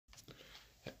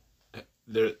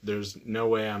there's no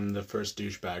way I'm the first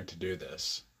douchebag to do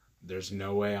this. There's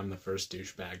no way I'm the first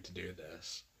douchebag to do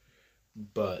this.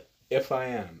 But if I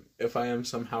am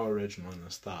somehow original in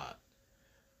this thought,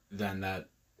 then that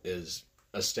is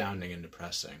astounding and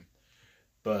depressing.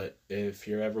 But if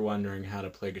you're ever wondering how to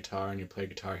play guitar and you play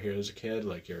Guitar Hero as a kid,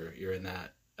 like you're in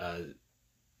that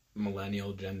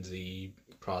millennial Gen Z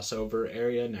crossover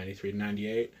area, 93 to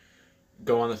 98,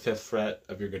 go on the 5th fret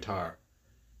of your guitar.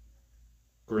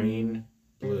 Green,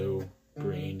 blue,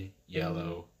 green,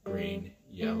 yellow, green,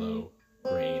 yellow,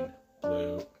 green,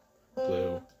 blue,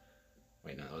 blue.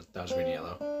 Wait, no, that was green,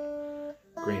 yellow.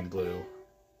 Green, blue.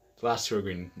 The last two are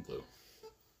green, blue.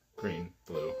 Green,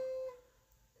 blue.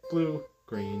 Blue,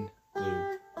 green,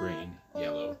 blue, green,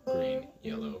 yellow, green,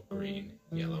 yellow, green,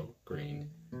 yellow, green,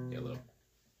 yellow,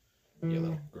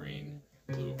 yellow, green,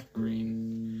 blue,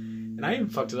 green. And I even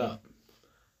fucked it up.